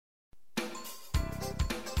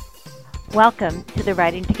Welcome to the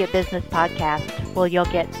Writing to Get Business podcast, where you'll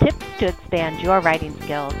get tips to expand your writing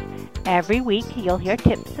skills. Every week, you'll hear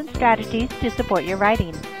tips and strategies to support your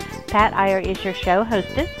writing. Pat Iyer is your show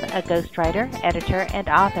hostess, a ghostwriter, editor, and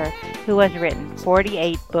author who has written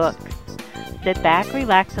 48 books. Sit back,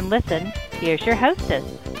 relax, and listen. Here's your hostess,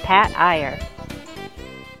 Pat Iyer.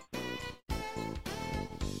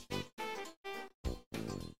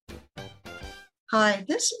 Hi,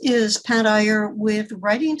 this is Pat Iyer with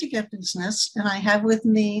Writing to Get Business, and I have with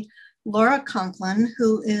me Laura Conklin,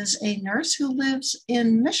 who is a nurse who lives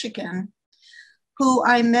in Michigan, who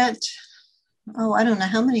I met, I don't know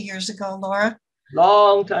how many years ago, Laura?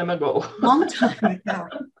 Long time ago. Long time ago.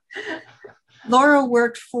 Laura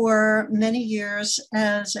worked for many years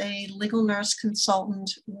as a legal nurse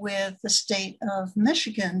consultant with the state of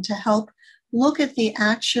Michigan to help look at the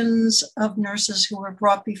actions of nurses who were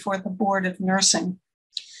brought before the Board of Nursing.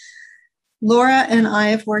 Laura and I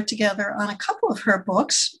have worked together on a couple of her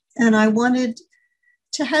books, and I wanted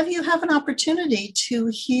to have you have an opportunity to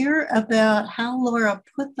hear about how Laura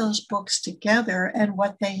put those books together and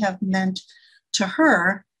what they have meant to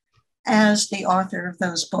her as the author of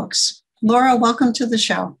those books. Laura, welcome to the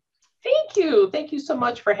show. Thank you. Thank you so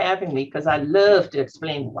much for having me, because I love to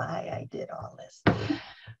explain why I did all this.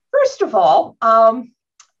 First of all,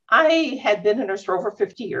 I had been a nurse for over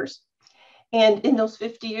 50 years. And in those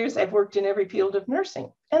 50 years, I've worked in every field of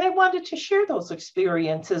nursing. And I wanted to share those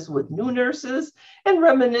experiences with new nurses and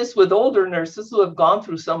reminisce with older nurses who have gone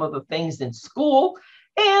through some of the things in school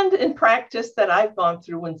and in practice that I've gone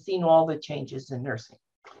through and seen all the changes in nursing.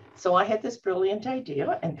 So I had this brilliant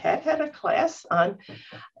idea, and Pat had a class on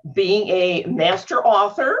being a master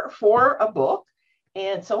author for a book.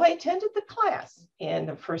 And so I attended the class. And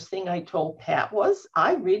the first thing I told Pat was,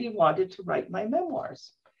 I really wanted to write my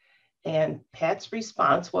memoirs. And Pat's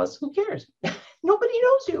response was, who cares? Nobody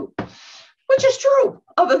knows you, which is true,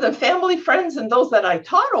 other than family, friends, and those that I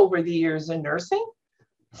taught over the years in nursing.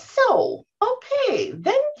 So, okay,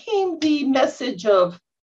 then came the message of,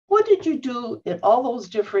 what did you do in all those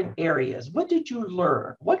different areas? What did you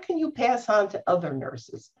learn? What can you pass on to other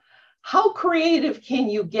nurses? How creative can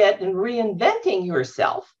you get in reinventing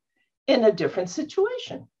yourself in a different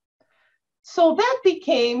situation? So that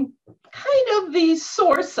became kind of the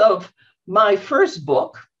source of my first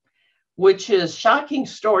book, which is Shocking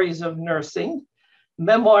Stories of Nursing,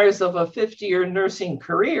 Memoirs of a 50-Year Nursing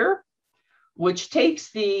Career, which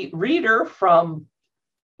takes the reader from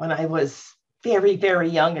when I was very, very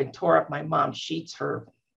young and tore up my mom's sheets for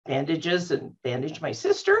bandages and bandaged my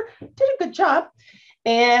sister, did a good job,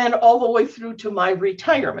 and all the way through to my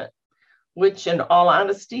retirement, which in all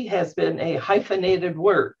honesty has been a hyphenated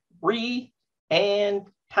word, and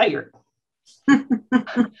tired.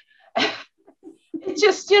 It's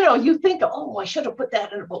just, you think, oh, I should have put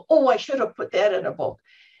that in a book. Oh, I should have put that in a book.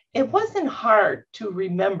 It wasn't hard to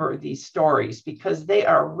remember these stories because they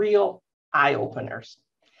are real eye openers.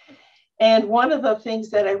 And one of the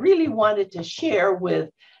things that I really wanted to share with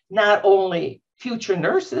not only future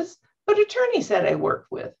nurses, but attorneys that I work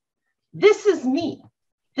with. This is me.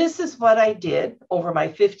 This is what I did over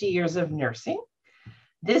my 50 years of nursing.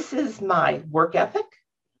 This is my work ethic.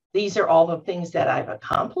 These are all the things that I've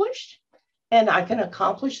accomplished, and I can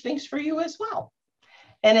accomplish things for you as well.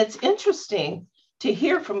 And it's interesting to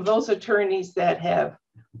hear from those attorneys that have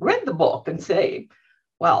read the book and say,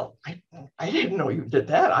 well, I didn't know you did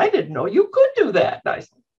that. I didn't know you could do that. I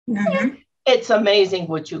said, It's amazing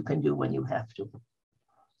what you can do when you have to.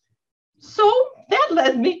 So that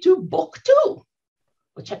led me to book 2,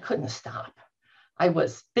 which I couldn't stop. I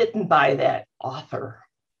was bitten by that author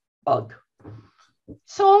bug.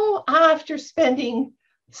 So after spending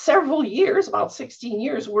several years, about 16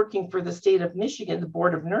 years, working for the state of Michigan, the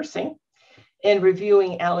Board of Nursing, and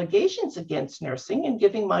reviewing allegations against nursing and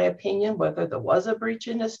giving my opinion whether there was a breach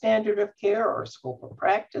in the standard of care or scope of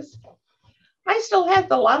practice, I still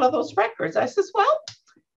had a lot of those records. I says, well,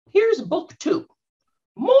 here's book 2,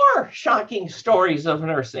 more shocking stories of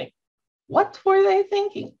nursing. What were they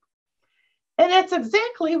thinking? And that's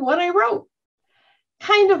exactly what I wrote.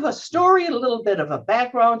 Kind of a story, a little bit of a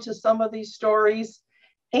background to some of these stories.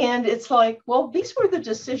 And it's like, well, these were the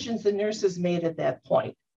decisions the nurses made at that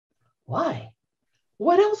point. Why?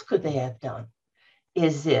 What else could they have done?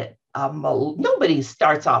 Is it, nobody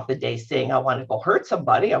starts off the day saying, I want to go hurt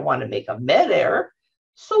somebody. I want to make a med error.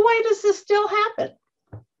 So why does this still happen?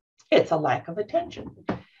 It's a lack of attention.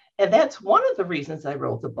 And that's one of the reasons I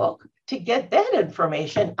wrote the book, to get that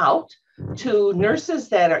information out to nurses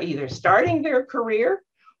that are either starting their career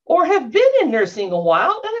or have been in nursing a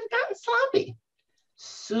while and have gotten sloppy.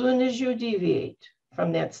 Soon as you deviate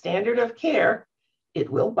from that standard of care, it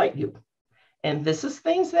will bite you. And this is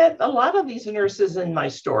things that a lot of these nurses in my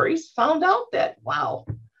stories found out that, wow,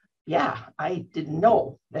 yeah, I didn't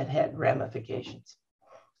know that had ramifications.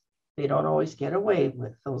 They don't always get away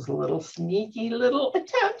with those little sneaky little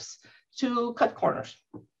attempts to cut corners.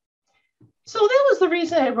 So that was the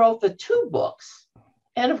reason I wrote the 2 books.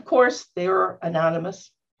 And of course, they were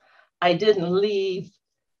anonymous. I didn't leave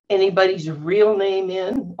anybody's real name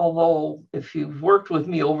in, although if you've worked with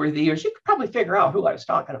me over the years, you could probably figure out who I was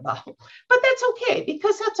talking about. But that's okay,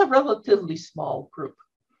 because that's a relatively small group.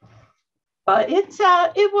 But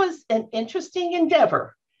it was an interesting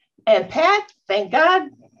endeavor. And Pat, thank God,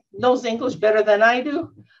 knows English better than I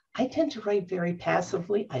do. I tend to write very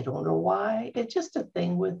passively. I don't know why. It's just a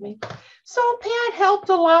thing with me. So Pat helped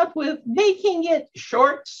a lot with making it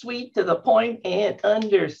short, sweet, to the point, and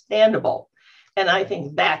understandable. And I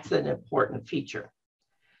think that's an important feature.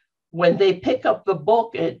 When they pick up the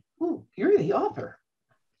book, you're the author.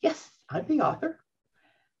 Yes, I'm the author.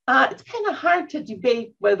 It's kind of hard to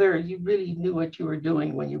debate whether you really knew what you were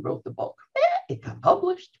doing when you wrote the book. It got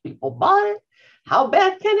published, people bought it. How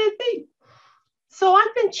bad can it be? So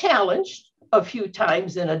I've been challenged a few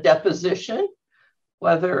times in a deposition,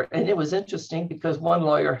 and it was interesting because one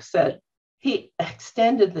lawyer said he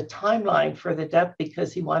extended the timeline for the dep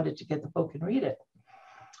because he wanted to get the book and read it.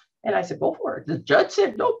 And I said, go for it. The judge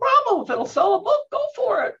said, no problem. If it'll sell a book, go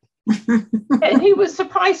for it. And he was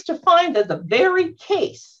surprised to find that the very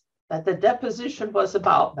case that the deposition was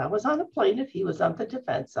about, that was on the plaintiff, he was on the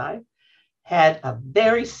defense side, had a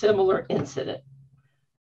very similar incident.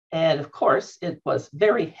 And of course, it was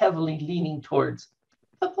very heavily leaning towards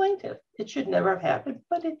the plaintiff. It should never have happened,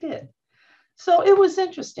 but it did. So it was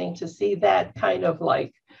interesting to see that kind of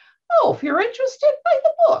like, oh, if you're interested, buy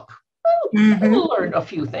the book. Well, we'll learn a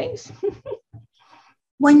few things.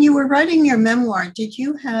 When you were writing your memoir, did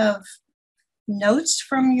you have notes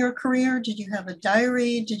from your career? Did you have a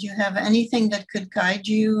diary? Did you have anything that could guide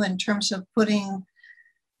you in terms of putting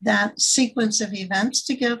that sequence of events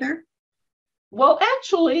together? Well,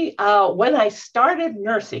 actually, when I started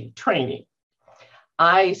nursing training,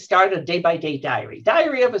 I started a day-by-day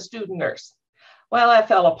diary of a student nurse. Well, I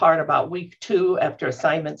fell apart about week 2 after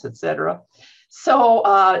assignments, etc. So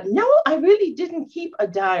no, I really didn't keep a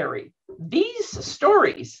diary. These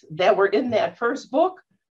stories that were in that first book,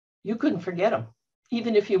 you couldn't forget them.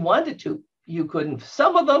 Even if you wanted to, you couldn't.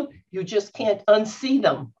 Some of them, you just can't unsee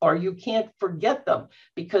them, or you can't forget them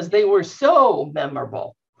because they were so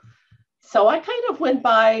memorable. So I kind of went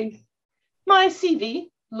by my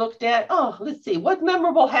CV, looked at, let's see, what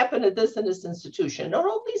memorable happened at this and this institution. And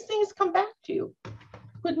all these things come back to you.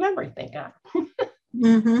 Good memory, thank God.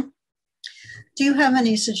 Mm-hmm. Do you have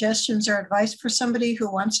any suggestions or advice for somebody who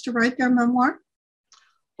wants to write their memoir?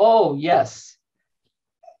 Oh, yes.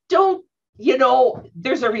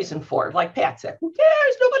 There's a reason for it. Like Pat said, who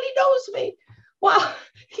cares? Nobody knows me. Well,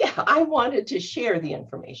 yeah, I wanted to share the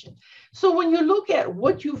information. So when you look at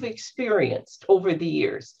what you've experienced over the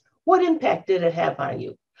years, what impact did it have on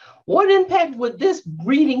you? What impact would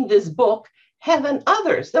reading this book have on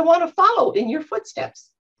others that want to follow in your footsteps?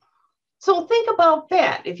 So think about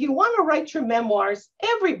that. If you want to write your memoirs,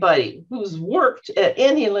 everybody who's worked at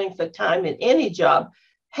any length of time in any job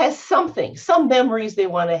has some memories they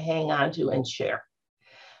want to hang on to and share.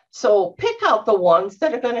 So pick out the ones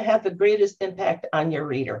that are going to have the greatest impact on your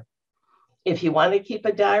reader. If you want to keep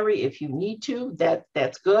a diary, if you need to,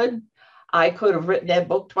 that's good. I could have written that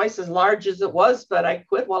book twice as large as it was, but I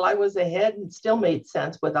quit while I was ahead and still made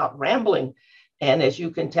sense without rambling. And as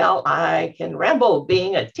you can tell, I can ramble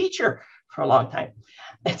being a teacher for a long time.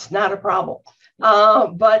 It's not a problem.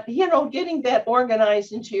 But, getting that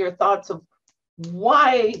organized into your thoughts of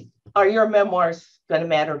why are your memoirs going to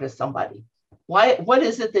matter to somebody? What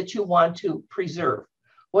is it that you want to preserve?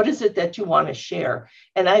 What is it that you want to share?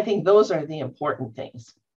 And I think those are the important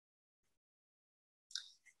things.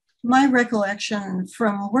 My recollection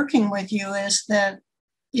from working with you is that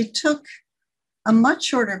it took a much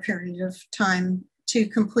shorter period of time to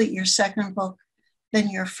complete your second book than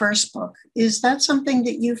your first book. Is that something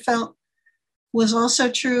that you felt was also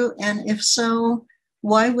true? And if so,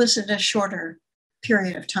 why was it a shorter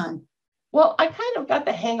period of time? Well, I kind of got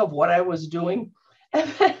the hang of what I was doing.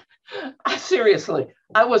 Seriously,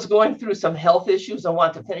 I was going through some health issues. I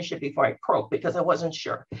wanted to finish it before I croaked because I wasn't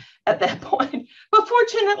sure at that point. But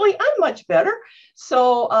fortunately, I'm much better.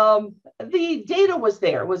 So the data was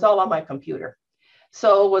there. It was all on my computer.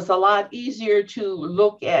 So it was a lot easier to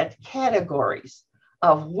look at categories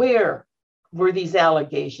of where were these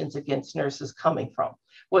allegations against nurses coming from?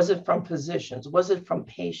 Was it from physicians? Was it from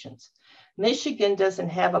patients? Michigan doesn't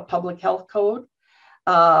have a public health code.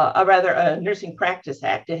 a Nursing Practice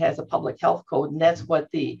Act. It has a public health code, and that's what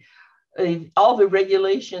all the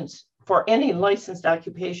regulations for any licensed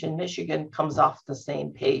occupation in Michigan comes off the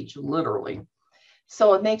same page, literally.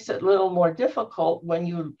 So it makes it a little more difficult when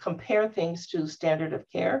you compare things to standard of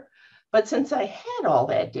care. But since I had all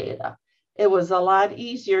that data, it was a lot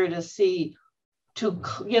easier to see, to,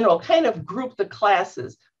 kind of group the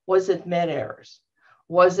classes. Was it med errors?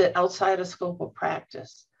 Was it outside of scope of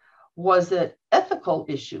practice? Was it ethical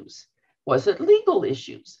issues? Was it legal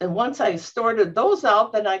issues? And once I sorted those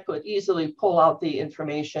out, then I could easily pull out the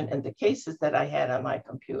information and the cases that I had on my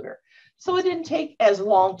computer. So it didn't take as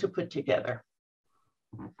long to put together.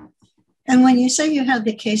 And when you say you had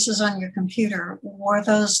the cases on your computer, were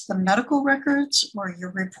those the medical records or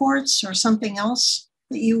your reports or something else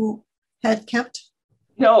that you had kept?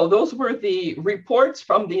 No, those were the reports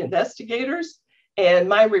from the investigators and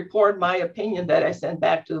my report, my opinion that I sent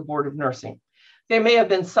back to the Board of Nursing. There may have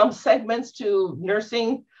been some segments to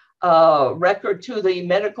nursing record, to the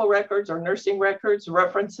medical records or nursing records,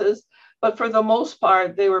 references, but for the most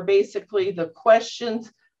part, they were basically the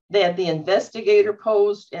questions that the investigator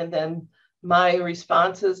posed and then my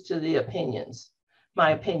responses to the opinions,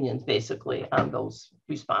 my opinions basically on those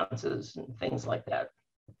responses and things like that.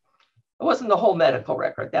 It wasn't the whole medical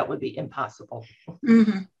record. That would be impossible.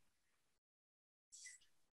 Mm-hmm.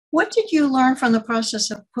 What did you learn from the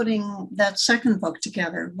process of putting that second book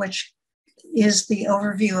together, which is the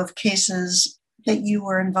overview of cases that you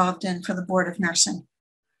were involved in for the Board of Nursing?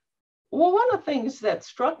 Well, one of the things that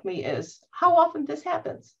struck me is how often this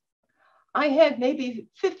happens. I had maybe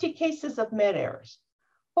 50 cases of med errors.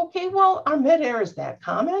 Okay, well, are med errors that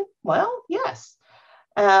common? Well, yes.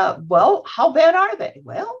 Well, how bad are they?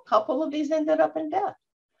 Well, a couple of these ended up in death.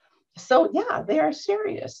 So yeah, they are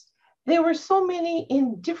serious. There were so many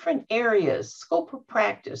in different areas, scope of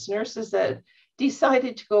practice, nurses that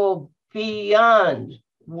decided to go beyond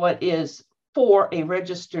what is for a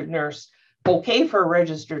registered nurse, okay for a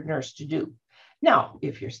registered nurse to do. Now,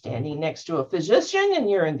 if you're standing next to a physician and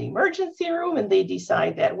you're in the emergency room and they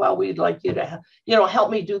decide that, well, we'd like you to, help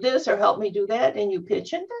me do this or help me do that, and you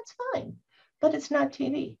pitch in, that's fine, but it's not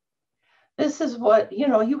TV. This is what,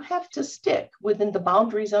 you have to stick within the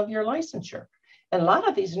boundaries of your licensure. And a lot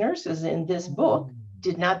of these nurses in this book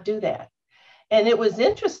did not do that. And it was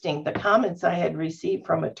interesting, the comments I had received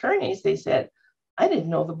from attorneys, they said, I didn't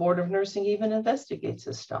know the Board of Nursing even investigates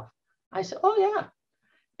this stuff. I said, oh yeah.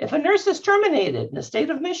 If a nurse is terminated in the state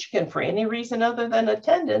of Michigan for any reason other than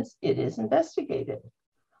attendance, it is investigated.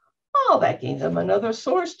 Oh, that gave them another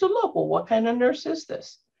source to look. Well, what kind of nurse is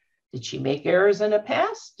this? Did she make errors in the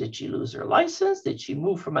past? Did she lose her license? Did she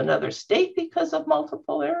move from another state because of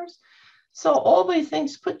multiple errors? So all these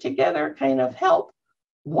things put together kind of help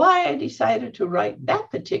why I decided to write that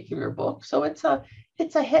particular book. So it's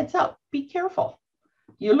a heads up, be careful.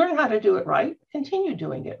 You learn how to do it right, continue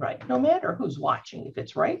doing it right, no matter who's watching. If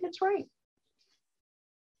it's right, it's right.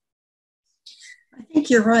 I think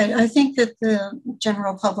you're right. I think that the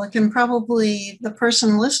general public and probably the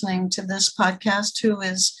person listening to this podcast who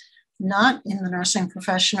is not in the nursing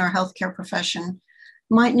profession or healthcare profession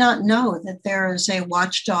might not know that there is a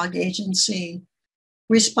watchdog agency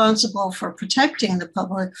responsible for protecting the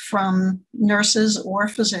public from nurses or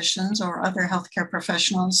physicians or other healthcare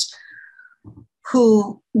professionals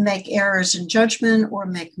who make errors in judgment or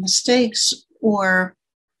make mistakes or,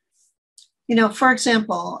 for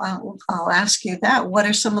example, I'll ask you that. What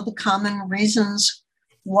are some of the common reasons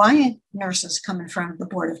why nurses come in front of the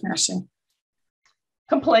Board of Nursing?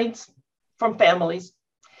 Complaints from families.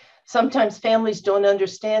 Sometimes families don't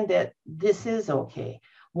understand that this is okay.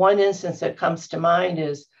 One instance that comes to mind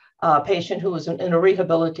is a patient who was in a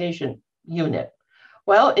rehabilitation unit.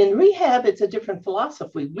 Well, in rehab, it's a different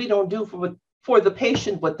philosophy. We don't do for the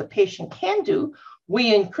patient what the patient can do.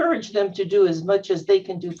 We encourage them to do as much as they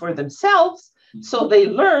can do for themselves so they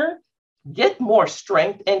learn, get more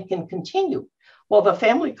strength, and can continue. Well, the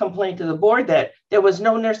family complained to the board that there was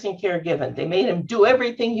no nursing care given. They made him do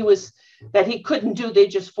everything that he couldn't do. They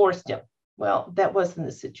just forced him. Well, that wasn't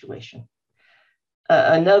the situation.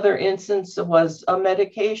 Another instance was a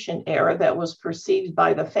medication error that was perceived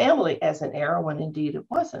by the family as an error when indeed it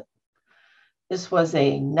wasn't. This was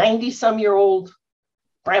a 90-some-year-old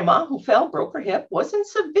grandma who fell, broke her hip, was in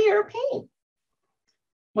severe pain.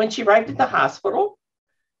 When she arrived at the hospital,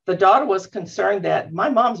 the daughter was concerned that my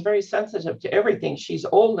mom's very sensitive to everything. She's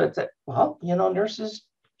old. It's well, nurses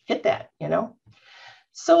get that,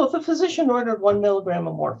 So the physician ordered 1 milligram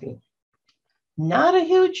of morphine. Not a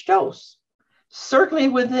huge dose, certainly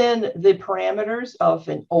within the parameters of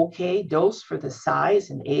an okay dose for the size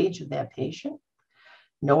and age of that patient.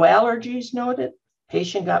 No allergies noted,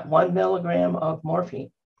 Patient got 1 milligram of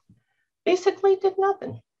morphine. Basically did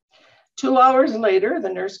nothing. 2 hours later, the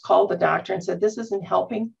nurse called the doctor and said, this isn't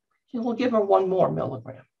helping. He will give her 1 more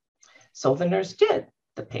milligram. So the nurse did.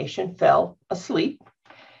 The patient fell asleep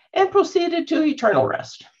and proceeded to eternal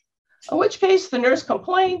rest. In which case the nurse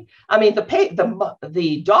complained.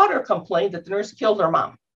 The daughter complained that the nurse killed her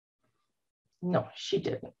mom. No, she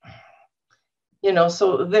didn't.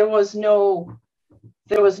 So there was no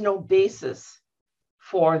basis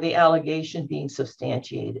for the allegation being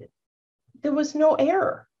substantiated. There was no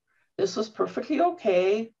error. This was perfectly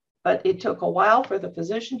okay, but it took a while for the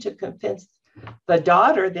physician to convince the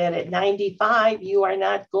daughter that at 95, you are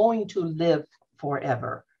not going to live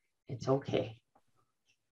forever. It's okay.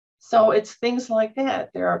 So it's things like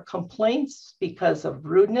that. There are complaints because of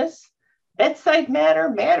rudeness. Bedside manner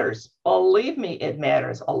matters. Believe me, it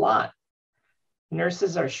matters a lot.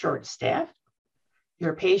 Nurses are short-staffed.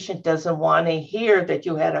 Your patient doesn't want to hear that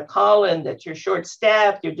you had a call-in, that you're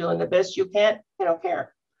short-staffed, you're doing the best you can. They don't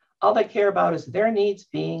care. All they care about is their needs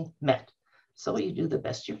being met. So you do the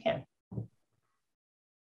best you can.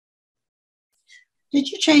 Did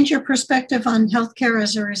you change your perspective on healthcare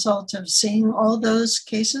as a result of seeing all those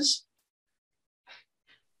cases?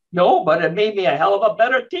 No, but it made me a hell of a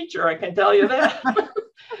better teacher, I can tell you that.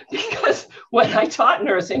 Because when I taught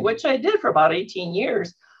nursing, which I did for about 18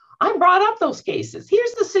 years, I brought up those cases.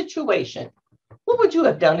 Here's the situation. What would you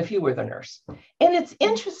have done if you were the nurse? And it's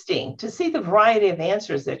interesting to see the variety of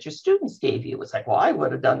answers that your students gave you. It's like, well, I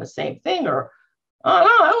would have done the same thing, or, oh,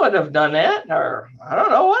 no, I would have done that, or I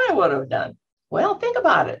don't know what I would have done. Well, think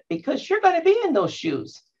about it, because you're going to be in those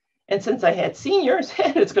shoes. And since I had seniors,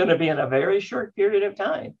 it's going to be in a very short period of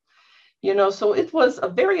time. So it was a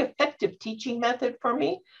very effective teaching method for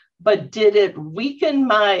me. But did it weaken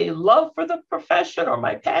my love for the profession or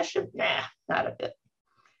my passion? Nah, not a bit.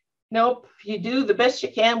 Nope, you do the best you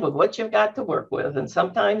can with what you've got to work with. And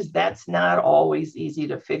sometimes that's not always easy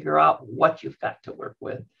to figure out what you've got to work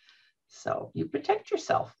with. So you protect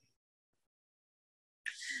yourself.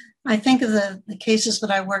 I think of the cases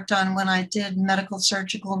that I worked on when I did medical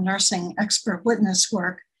surgical nursing expert witness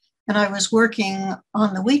work, and I was working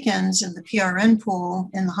on the weekends in the PRN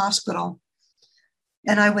pool in the hospital.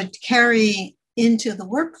 And I would carry into the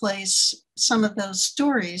workplace some of those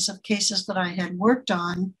stories of cases that I had worked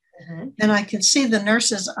on. Mm-hmm. And I could see the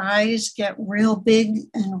nurses' eyes get real big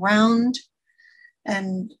and round.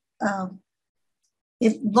 And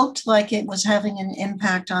it looked like it was having an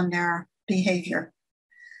impact on their behavior.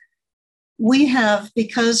 We have,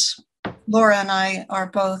 because Laura and I are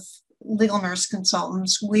both legal nurse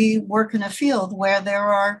consultants, we work in a field where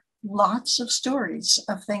there are lots of stories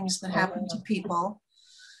of things that happen to people.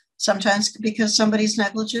 Sometimes because somebody's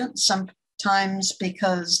negligent, sometimes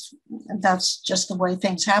because that's just the way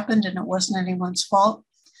things happened and it wasn't anyone's fault.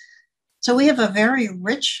 So we have a very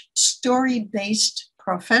rich story-based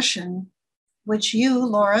profession, which you,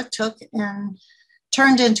 Laura, took and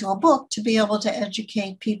turned into a book to be able to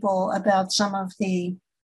educate people about some of the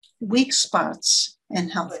weak spots in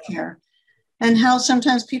healthcare and how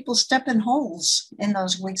sometimes people step in holes in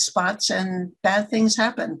those weak spots and bad things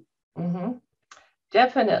happen. Mm-hmm.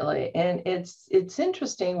 Definitely. And it's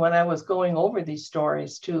interesting when I was going over these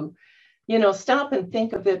stories to, stop and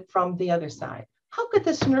think of it from the other side. How could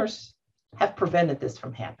this nurse have prevented this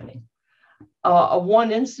from happening?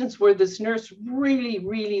 One instance where this nurse really,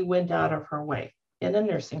 really went out of her way in a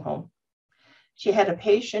nursing home. She had a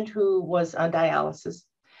patient who was on dialysis.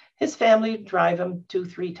 His family would drive him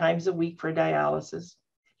 2-3 times a week for dialysis.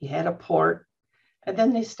 He had a port, and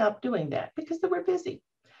then they stopped doing that because they were busy.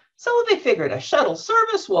 So they figured a shuttle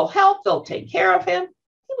service will help. They'll take care of him.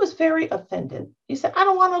 He was very offended. He said, I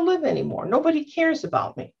don't want to live anymore. Nobody cares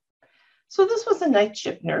about me. So this was a night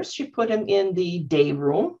shift nurse. She put him in the day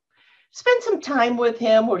room, spent some time with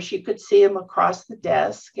him where she could see him across the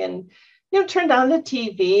desk and, turned on the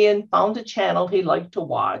TV and found a channel he liked to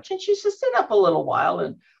watch. And she said, sit up a little while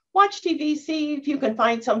and watch TV, see if you can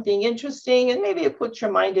find something interesting. And maybe it puts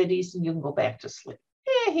your mind at ease and you can go back to sleep.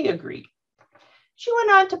 Yeah, he agreed. She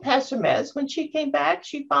went on to Pastor Mez. When she came back,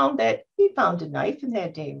 she found that he found a knife in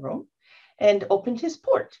that day room and opened his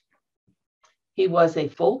port. He was a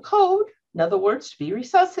full code, in other words, to be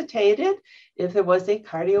resuscitated. If there was a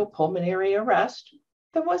cardiopulmonary arrest,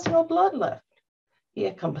 there was no blood left. He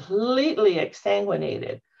had completely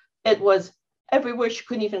exsanguinated. It was everywhere. She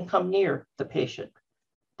couldn't even come near the patient.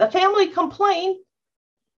 The family complained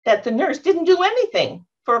that the nurse didn't do anything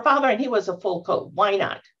for her father, and he was a full code. Why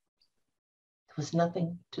not? There was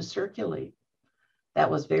nothing to circulate. That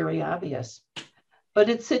was very obvious. But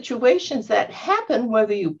it's situations that happen,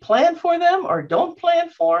 whether you plan for them or don't plan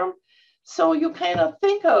for them, So you kind of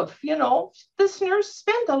think of, this nurse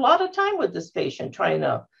spent a lot of time with this patient trying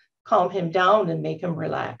to calm him down and make him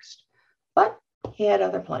relaxed. But he had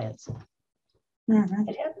other plans. Mm-hmm.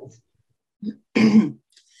 It happens.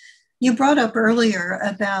 You brought up earlier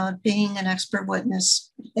about being an expert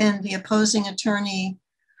witness and the opposing attorney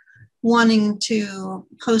wanting to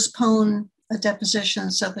postpone a deposition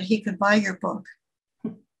so that he could buy your book.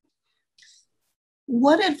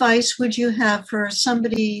 What advice would you have for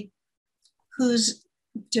somebody who's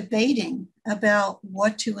debating about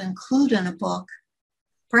what to include in a book,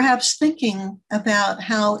 perhaps thinking about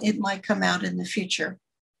how it might come out in the future?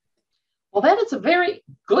 Well, that is a very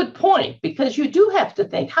good point, because you do have to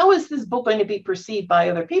think, how is this book going to be perceived by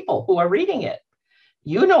other people who are reading it?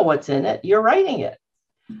 You know what's in it, you're writing it.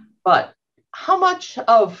 But how much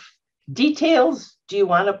of details do you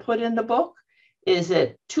want to put in the book? Is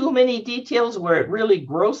it too many details where it really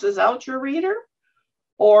grosses out your reader?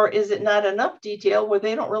 Or is it not enough detail where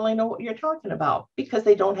they don't really know what you're talking about because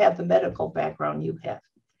they don't have the medical background you have?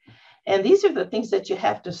 And these are the things that you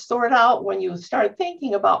have to sort out when you start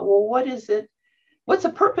thinking about, well, what is it? What's the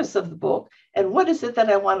purpose of the book? And what is it that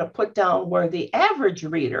I want to put down where the average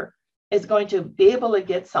reader is going to be able to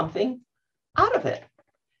get something out of it?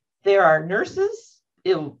 There are nurses,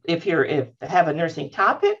 if you have a nursing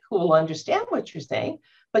topic, who will understand what you're saying,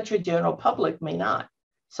 but your general public may not.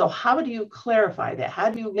 So how do you clarify that? How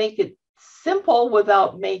do you make it simple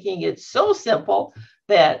without making it so simple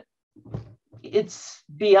that it's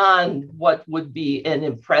beyond what would be an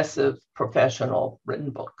impressive professional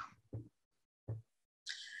written book?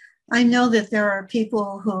 I know that there are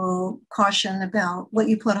people who caution about what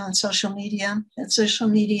you put on social media, that social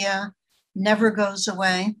media never goes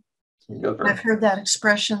away. Never. I've heard that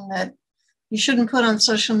expression that you shouldn't put on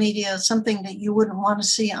social media something that you wouldn't want to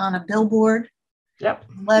see on a billboard. Yep.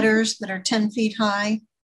 Letters that are 10 feet high.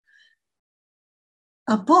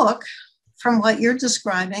 A book, from what you're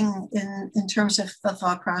describing in terms of the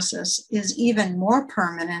thought process, is even more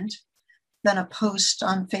permanent than a post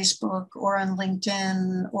on Facebook or on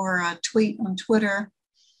LinkedIn or a tweet on Twitter.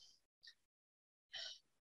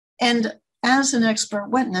 And as an expert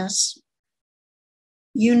witness,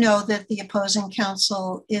 you know that the opposing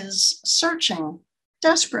counsel is searching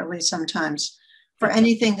desperately sometimes for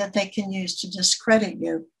anything that they can use to discredit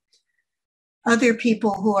you. Other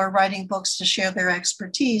people who are writing books to share their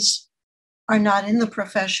expertise are not in the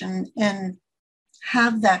profession and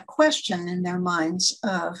have that question in their minds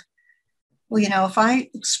of, well, if I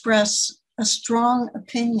express a strong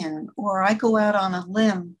opinion, or I go out on a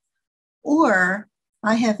limb, or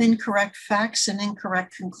I have incorrect facts and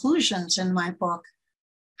incorrect conclusions in my book,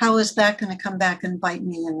 how is that going to come back and bite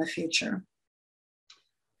me in the future?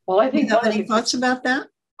 Well, I think do you have any thoughts about that?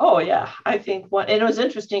 Oh, yeah. I think and it was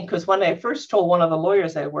interesting because when I first told one of the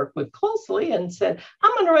lawyers I work with closely and said,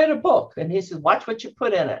 I'm going to write a book. And he said, watch what you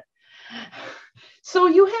put in it. So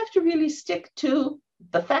you have to really stick to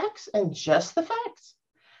the facts and just the facts.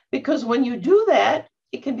 Because when you do that,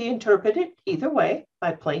 it can be interpreted either way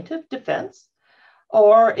by plaintiff, defense,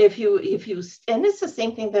 or if you, and it's the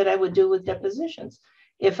same thing that I would do with depositions.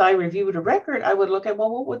 If I reviewed a record, I would look at,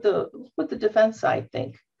 well, what would the defense side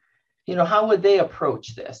think? How would they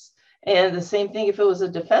approach this? And the same thing if it was a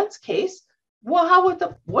defense case, well,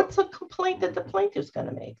 what's a complaint that the plaintiff's going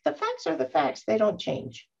to make? The facts are the facts, they don't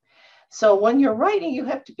change. So when you're writing, you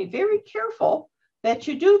have to be very careful that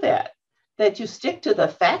you do that you stick to the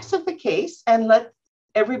facts of the case and let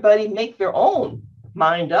everybody make their own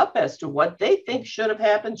mind up as to what they think should have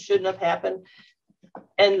happened, shouldn't have happened,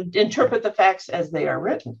 and interpret the facts as they are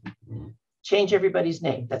written. Change everybody's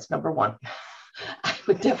name. That's number one. I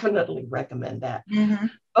would definitely recommend that. Mm-hmm.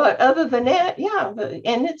 But other than that, yeah,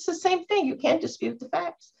 and it's the same thing. You can't dispute the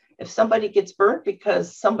facts. If somebody gets burnt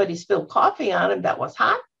because somebody spilled coffee on them that was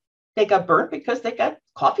hot, they got burnt because they got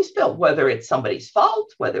coffee spilled, whether it's somebody's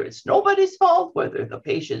fault, whether it's nobody's fault, whether the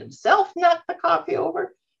patient himself knocked the coffee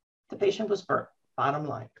over, the patient was burnt, bottom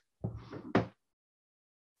line.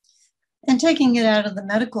 And taking it out of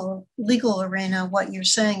the legal arena, what you're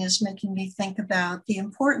saying is making me think about the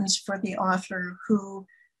importance for the author who,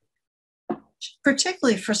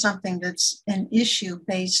 particularly for something that's an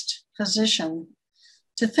issue-based position,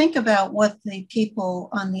 to think about what the people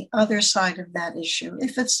on the other side of that issue,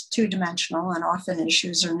 if it's two-dimensional, and often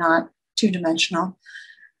issues are not two-dimensional,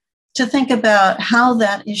 to think about how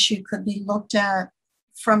that issue could be looked at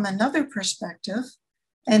from another perspective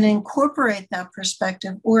and incorporate that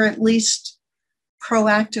perspective, or at least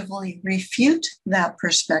proactively refute that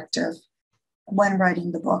perspective when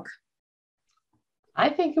writing the book. I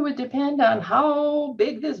think it would depend on how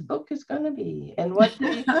big this book is going to be and what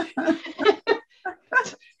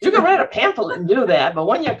You can write a pamphlet and do that, but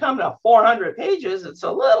when you come to 400 pages, it's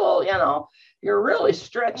a little, you're really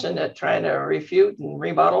stretching it, trying to refute and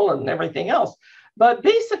rebuttal and everything else. But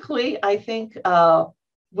basically, I think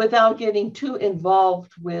without getting too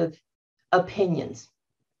involved with opinions,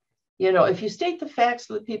 if you state the facts,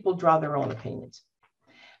 let people draw their own opinions.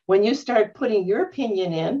 When you start putting your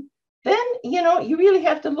opinion in, then, you really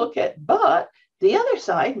have to look at, but the other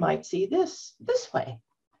side might see this way.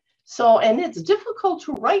 So, and it's difficult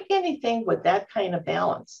to write anything with that kind of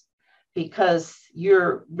balance, because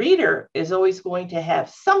your reader is always going to have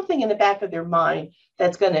something in the back of their mind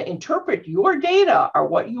that's going to interpret your data or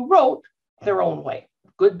what you wrote their own way,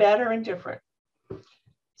 good, bad, or indifferent.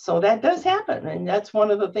 So that does happen. And that's one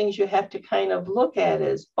of the things you have to kind of look at,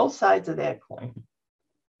 is both sides of that coin.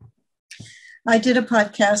 I did a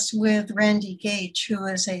podcast with Randy Gage, who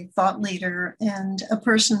is a thought leader and a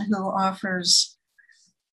person who offers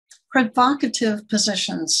provocative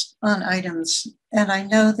positions on items. And I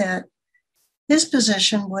know that his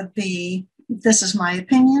position would be, this is my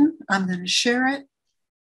opinion, I'm going to share it,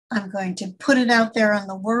 I'm going to put it out there in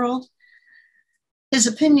the world. His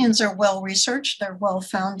opinions are well researched, they're well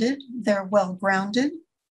founded, they're well grounded.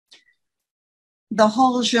 The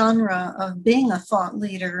whole genre of being a thought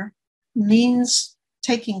leader means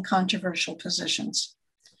taking controversial positions.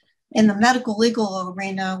 In the medical legal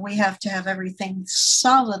arena, we have to have everything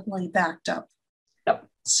solidly backed up. Yep.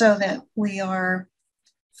 So that we are,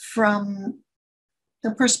 from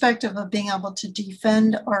the perspective of being able to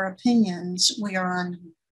defend our opinions, we are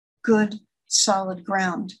on good, solid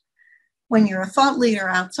ground. When you're a thought leader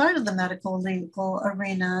outside of the medical legal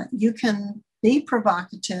arena, you can be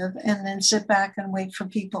provocative and then sit back and wait for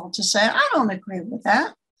people to say, I don't agree with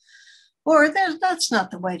that. Or that's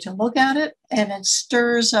not the way to look at it. And it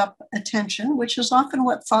stirs up attention, which is often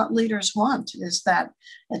what thought leaders want, is that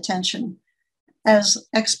attention. As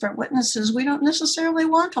expert witnesses, we don't necessarily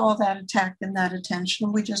want all that attack and that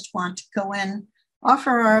attention. We just want to go in,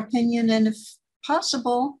 offer our opinion, and if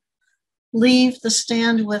possible, leave the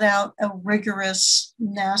stand without a rigorous,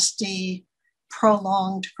 nasty,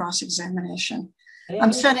 prolonged cross-examination.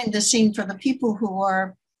 I'm setting the scene for the people who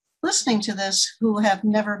are listening to this who have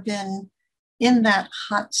never been in that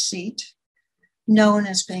hot seat known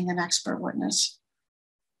as being an expert witness.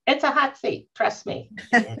 It's a hot seat, trust me.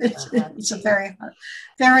 It's a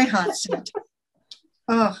very hot seat.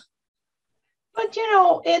 Oh. But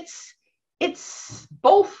it's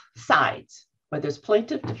both sides. Whether it's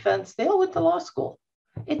plaintiff, defense, they all went to law school.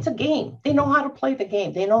 It's a game. They know how to play the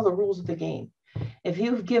game. They know the rules of the game. If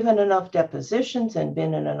you've given enough depositions and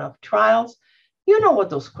been in enough trials, you know what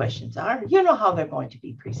those questions are. You know how they're going to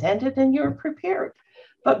be presented, and you're prepared.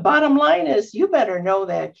 But bottom line is, you better know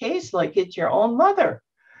that case like it's your own mother,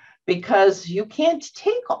 because you can't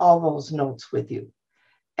take all those notes with you,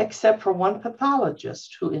 except for one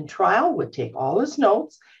pathologist who in trial would take all his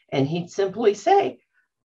notes and he'd simply say,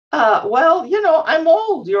 well, I'm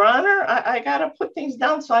old, Your Honor. I got to put things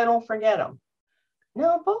down so I don't forget them.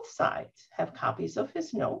 Now, both sides have copies of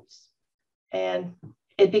his notes, and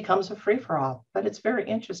it becomes a free-for-all. But it's very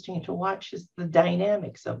interesting to watch the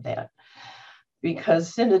dynamics of that,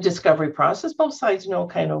 because in the discovery process, both sides know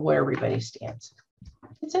kind of where everybody stands.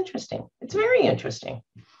 It's interesting. It's very interesting.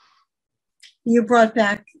 You brought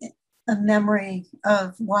back a memory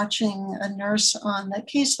of watching a nurse on the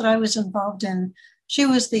case that I was involved in. She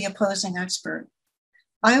was the opposing expert.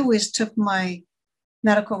 I always took my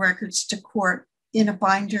medical records to court in a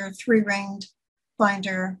binder, 3-ringed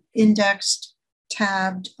binder, indexed,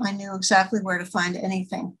 tabbed. I knew exactly where to find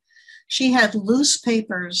anything. She had loose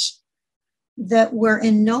papers that were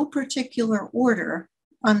in no particular order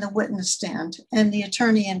on the witness stand. And the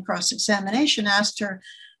attorney in cross-examination asked her,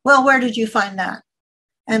 well, where did you find that?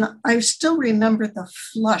 And I still remember the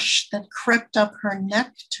flush that crept up her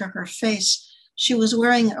neck to her face. She was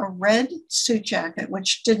wearing a red suit jacket,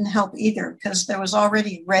 which didn't help either because there was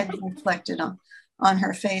already red reflected on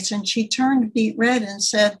her face. And she turned beet red and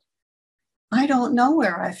said, I don't know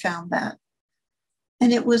where I found that.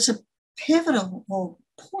 And it was a pivotal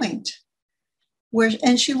point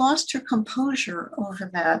and she lost her composure over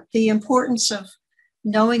that. The importance of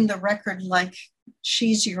knowing the record like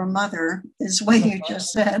she's your mother is what you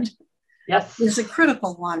just said. Yes. Is a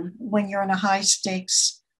critical one when you're in a high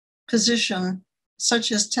stakes position,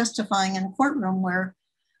 such as testifying in a courtroom where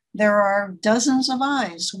there are dozens of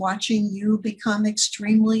eyes watching you become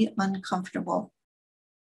extremely uncomfortable.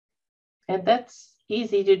 And that's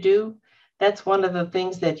easy to do. That's one of the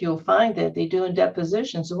things that you'll find that they do in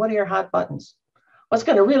depositions. So what are your hot buttons? What's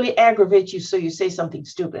going to really aggravate you so you say something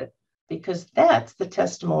stupid? Because that's the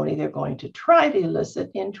testimony they're going to try to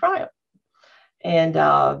elicit in trial. And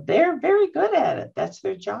they're very good at it. That's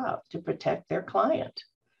their job, to protect their client.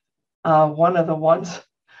 One of the ones,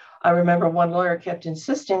 I remember one lawyer kept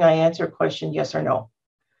insisting I answer a question yes or no.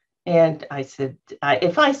 And I said,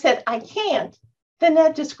 if I said I can't, then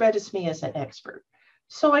that discredits me as an expert.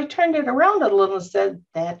 So I turned it around a little and said,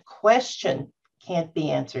 that question can't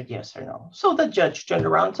be answered yes or no. So the judge turned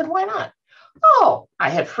around and said, why not? Oh, I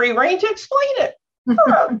had free reign to explain it for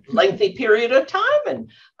a lengthy period of time.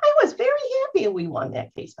 And I was very happy. And we won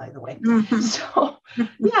that case, by the way. So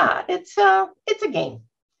yeah, it's a game.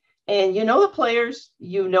 And you know the players,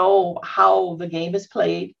 you know how the game is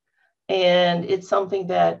played. And it's something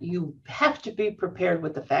that you have to be prepared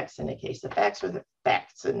with the facts in the case. The facts are the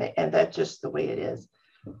facts, and that's just the way it is.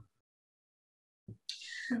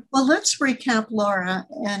 Well, let's recap, Laura.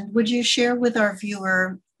 And would you share with our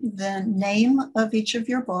viewer the name of each of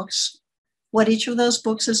your books, what each of those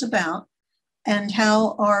books is about, and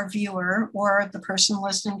how our viewer or the person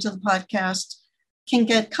listening to the podcast can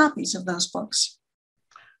get copies of those books?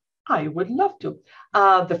 I would love to.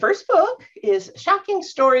 The first book is Shocking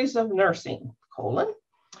Stories of Nursing,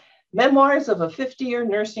 Memoirs of a 50-Year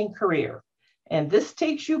Nursing Career. And this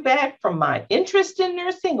takes you back from my interest in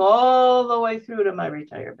nursing all the way through to my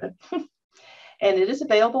retirement. And it is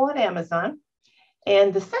available on Amazon.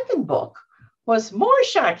 And the second book was More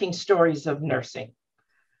Shocking Stories of Nursing.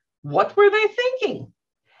 What were they thinking?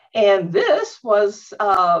 And this was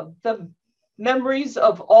the memories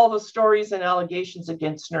of all the stories and allegations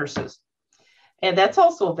against nurses. And that's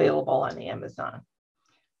also available on Amazon.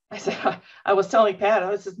 I was telling Pat,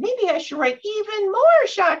 I said, maybe I should write even more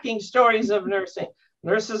shocking stories of nursing,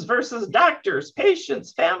 nurses versus doctors,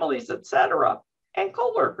 patients, families, etc., and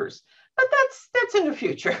coworkers. But that's in the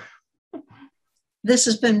future. This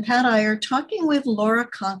has been Pat Iyer talking with Laura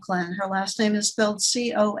Conklin. Her last name is spelled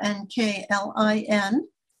Conklin.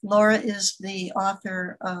 Laura is the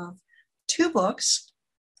author of 2 books.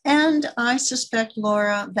 And I suspect,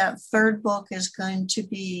 Laura, that third book is going to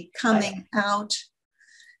be coming out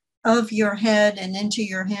of your head and into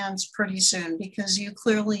your hands pretty soon, because you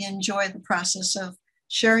clearly enjoy the process of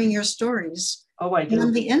sharing your stories. Oh, I do.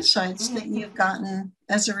 And the insights that you've gotten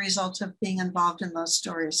as a result of being involved in those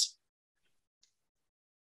stories.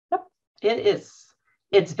 Yep, it is.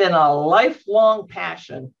 It's been a lifelong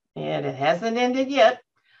passion, and it hasn't ended yet.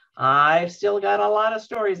 I've still got a lot of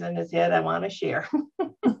stories in this head I want to share.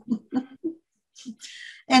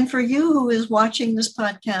 And for you who is watching this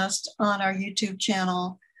podcast on our YouTube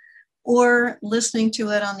channel or listening to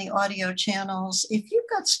it on the audio channels, if you've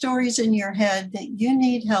got stories in your head that you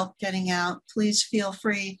need help getting out, please feel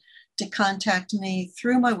free to contact me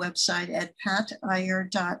through my website at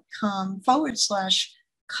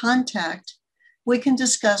patiyer.com/contact. We can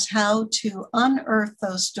discuss how to unearth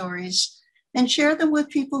those stories and share them with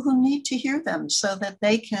people who need to hear them so that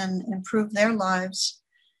they can improve their lives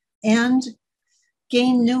and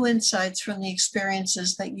gain new insights from the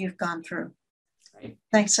experiences that you've gone through. Right.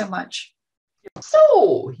 Thanks so much.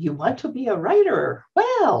 So, you want to be a writer?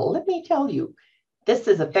 Well, let me tell you, this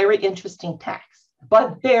is a very interesting task,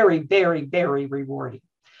 but very, very, very rewarding.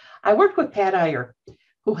 I worked with Pat Iyer,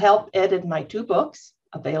 who helped edit my 2 books,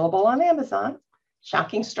 available on Amazon,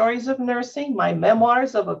 Shocking Stories of Nursing, my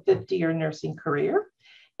memoirs of a 50-year nursing career,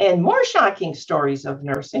 and More Shocking Stories of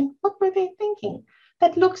Nursing, What Were They Thinking?,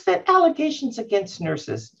 that looks at allegations against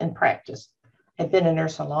nurses in practice. I've been a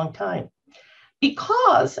nurse a long time.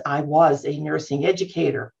 Because I was a nursing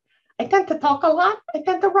educator, I tend to talk a lot, I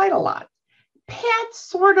tend to write a lot. Pat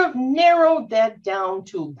sort of narrowed that down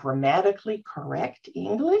to grammatically correct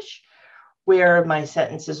English, where my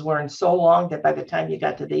sentences weren't so long that by the time you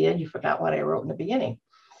got to the end, you forgot what I wrote in the beginning.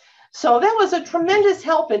 So that was a tremendous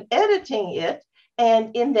help in editing it.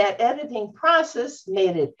 And in that editing process,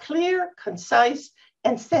 made it clear, concise,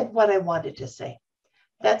 and said what I wanted to say.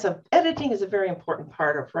 Editing is a very important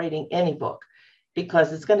part of writing any book,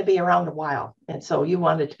 because it's going to be around a while. And so you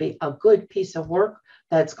want it to be a good piece of work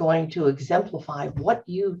that's going to exemplify what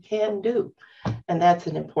you can do. And that's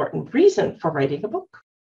an important reason for writing a book.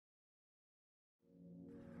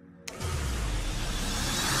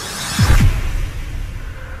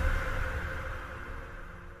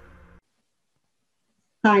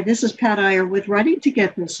 Hi, this is Pat Iyer with Writing to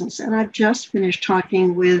Get Business, and I've just finished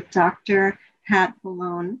talking with Dr. Pat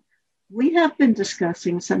Bellone. We have been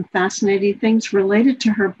discussing some fascinating things related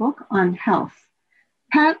to her book on health.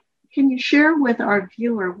 Pat, can you share with our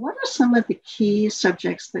viewer what are some of the key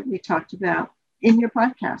subjects that we talked about in your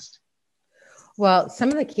podcast? Well, some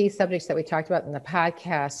of the key subjects that we talked about in the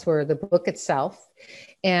podcast were the book itself.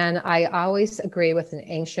 And I always agree with an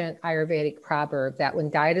ancient Ayurvedic proverb that when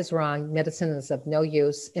diet is wrong, medicine is of no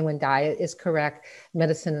use. And when diet is correct,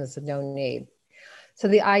 medicine is of no need. So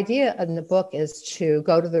the idea in the book is to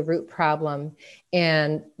go to the root problem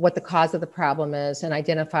and what the cause of the problem is and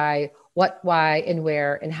identify what, why, and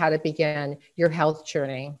where, and how to begin your health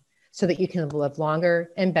journey so that you can live longer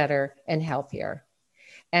and better and healthier.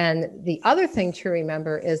 And the other thing to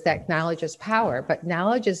remember is that knowledge is power, but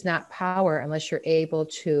knowledge is not power unless you're able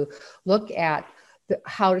to look at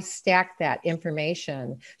how to stack that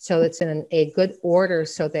information so it's in a good order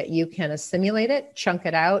so that you can assimilate it, chunk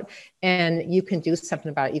it out, and you can do something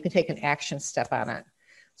about it. You can take an action step on it.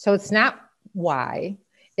 So it's not why,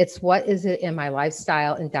 it's what is it in my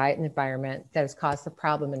lifestyle and diet and environment that has caused the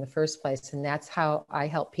problem in the first place. And that's how I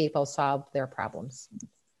help people solve their problems.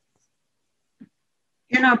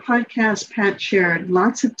 In our podcast, Pat shared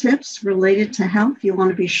lots of tips related to health. You want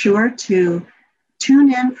to be sure to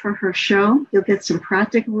tune in for her show. You'll get some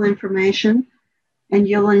practical information and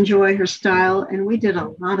you'll enjoy her style. And we did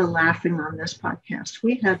a lot of laughing on this podcast.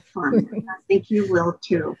 We had fun. And I think you will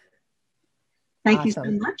too. Thank you so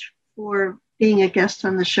much for being a guest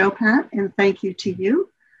on the show, Pat. And thank you to you,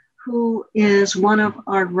 who is one of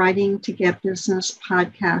our Writing to Get Business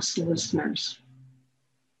podcast listeners.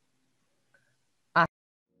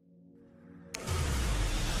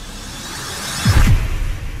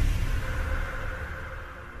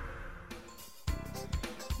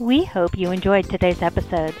 We hope you enjoyed today's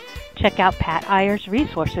episode. Check out Pat Iyer's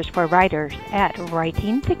resources for writers at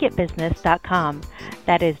writingtogetbusiness.com.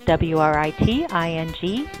 That is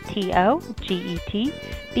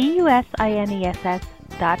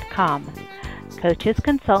writingtogetbusiness.com. Coaches,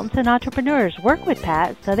 consultants, and entrepreneurs work with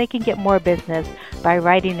Pat so they can get more business by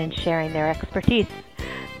writing and sharing their expertise.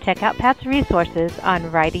 Check out Pat's resources on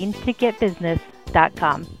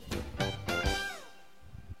writingtogetbusiness.com.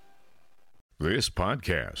 This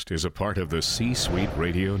podcast is a part of the C-Suite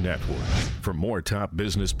Radio Network. For more top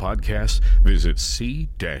business podcasts, visit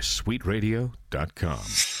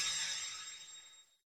c-suiteradio.com.